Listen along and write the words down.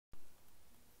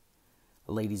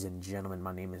Ladies and gentlemen,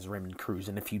 my name is Raymond Cruz,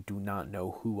 and if you do not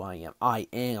know who I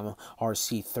am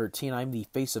RC13. I'm the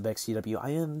face of XCW.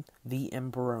 I am the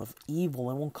Emperor of Evil,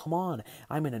 and well, come on,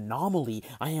 I'm an anomaly.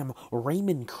 I am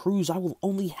Raymond Cruz. I will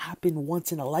only happen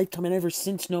once in a lifetime, and ever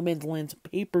since No Man's Land's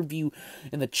pay-per-view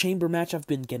in the chamber match, I've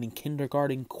been getting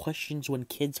kindergarten questions when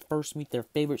kids first meet their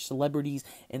favorite celebrities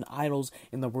and idols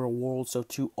in the real world. So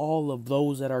to all of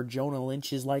those that are Jonah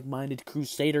Lynch's like-minded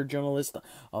Crusader journalists,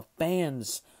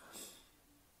 fans,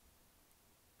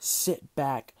 sit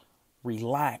back,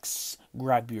 relax,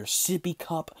 grab your sippy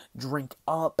cup, drink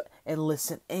up, and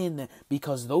listen in,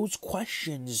 because those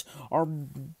questions are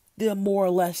more or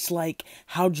less like,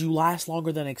 how'd you last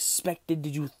longer than expected?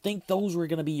 Did you think those were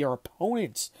going to be your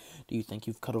opponents? Do you think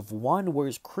you could have won?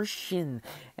 Where's Christian?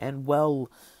 And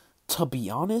well, to be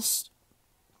honest,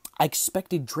 I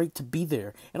expected Drake to be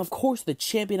there, and of course the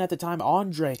champion at the time,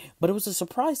 Andre, but it was a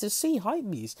surprise to see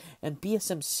Hypebeast and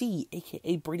BSMC,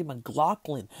 aka Brady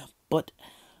McLaughlin. But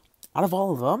out of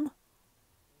all of them,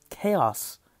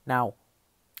 Chaos. Now,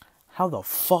 how the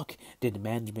fuck did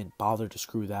management bother to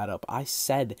screw that up? I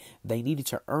said they needed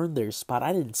to earn their spot.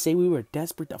 I didn't say we were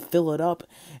desperate to fill it up,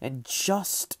 and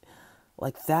just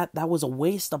like that was a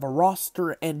waste of a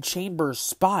roster and chamber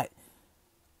spot.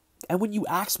 And when you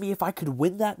asked me if I could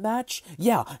win that match,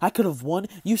 yeah, I could have won.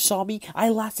 You saw me. I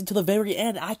lasted to the very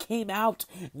end. I came out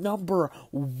number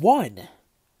 1.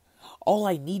 All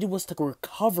I needed was to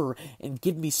recover and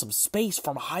give me some space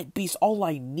from Hypebeast. All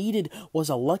I needed was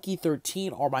a Lucky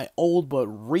 13 or my old but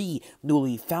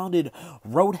newly founded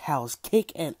Roadhouse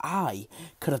Kick, and I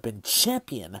could have been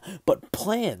champion. But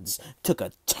plans took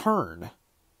a turn.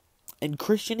 And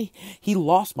Christian, he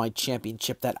lost my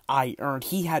championship that I earned.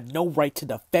 He had no right to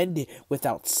defend it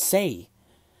without say.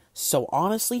 So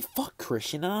honestly, fuck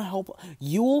Christian, and I hope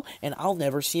and I'll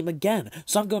never see him again.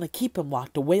 So I'm gonna keep him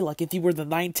locked away like if he were the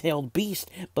nine-tailed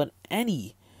beast. But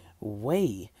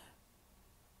anyway,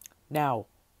 now,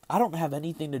 I don't have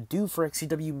anything to do for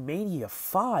XCW-MANIA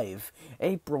 5,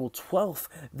 April 12th.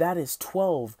 That is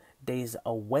 12 days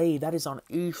away. That is on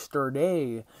Easter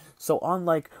Day. So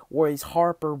unlike Royce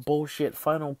Harper bullshit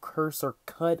Final Curse or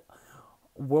Cut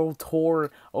World Tour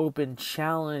Open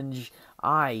Challenge,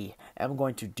 I am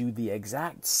going to do the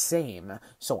exact same.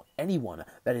 So anyone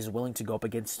that is willing to go up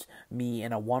against me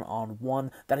in a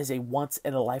one-on-one, that is a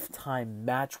once-in-a-lifetime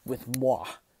match with moi.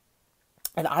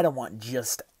 And I don't want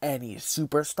just any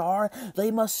superstar.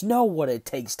 They must know what it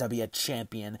takes to be a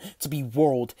champion, to be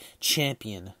world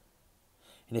champion.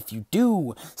 And if you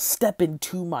do step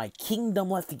into my kingdom,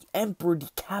 let the emperor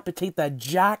decapitate that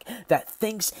jack that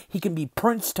thinks he can be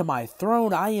prince to my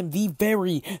throne. I am the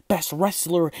very best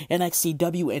wrestler in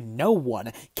XCW, and no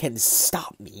one can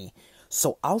stop me.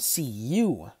 So I'll see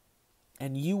you,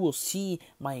 and you will see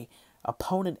my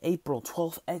opponent April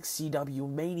 12th,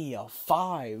 XCW-MANIA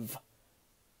 5.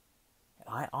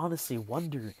 I honestly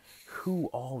wonder who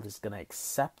all is going to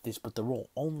accept this, but there will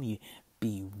only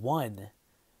be one.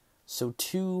 So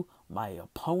to my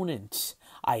opponent,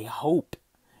 I hope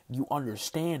you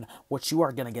understand what you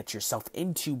are going to get yourself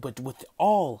into, but with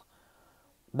all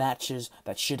matches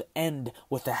that should end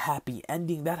with a happy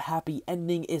ending, that happy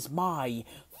ending is my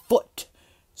foot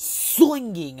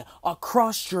slinging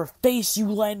across your face, you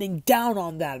landing down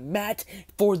on that mat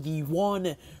for the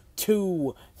 1,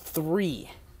 2, 3.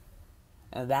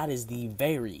 And that is the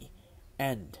very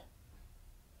end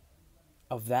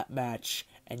of that match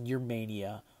and your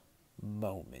Mania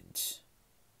moment.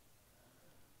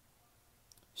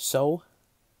 So,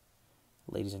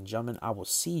 ladies and gentlemen, I will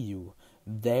see you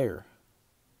there.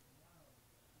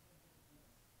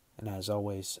 And as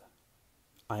always,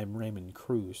 I am Raymond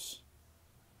Cruz.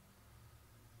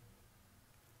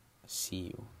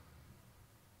 See you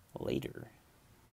later.